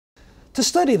To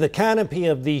study the canopy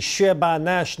of the Shei-Pa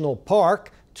National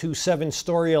Park, two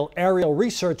 7-story aerial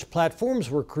research platforms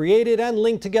were created and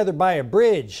linked together by a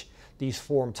bridge. These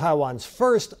form Taiwan's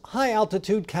first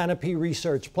high-altitude canopy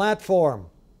research platform.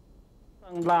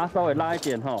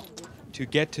 To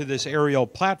get to this aerial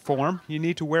platform, you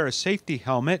need to wear a safety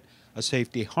helmet, a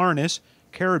safety harness,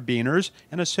 carabiners,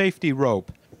 and a safety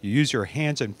rope. You use your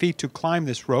hands and feet to climb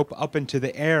this rope up into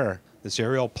the air. This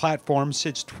aerial platform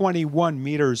sits 21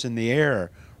 meters in the air,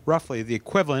 roughly the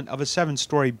equivalent of a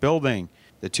 7-story building.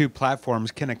 The two platforms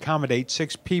can accommodate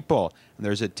 6 people, and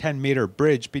there's a 10-meter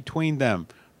bridge between them.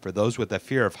 For those with a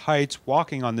fear of heights,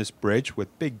 walking on this bridge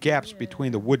with big gaps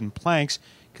between the wooden planks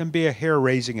can be a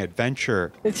hair-raising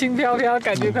adventure.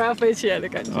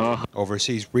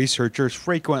 Overseas researchers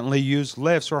frequently use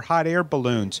lifts or hot air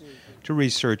balloons to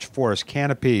research forest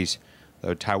canopies,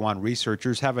 though Taiwan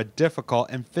researchers have a difficult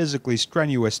and physically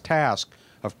strenuous task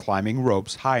of climbing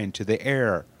ropes high into the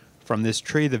air. From this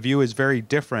tree, the view is very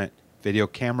different. Video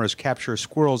cameras capture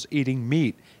squirrels eating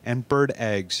meat and bird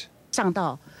eggs.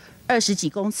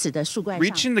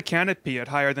 Reaching the canopy at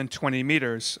higher than 20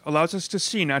 meters allows us to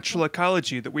see natural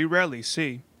ecology that we rarely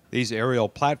see. These aerial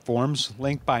platforms,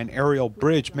 linked by an aerial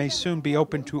bridge, may soon be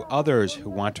open to others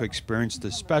who want to experience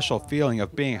the special feeling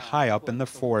of being high up in the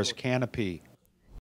forest canopy.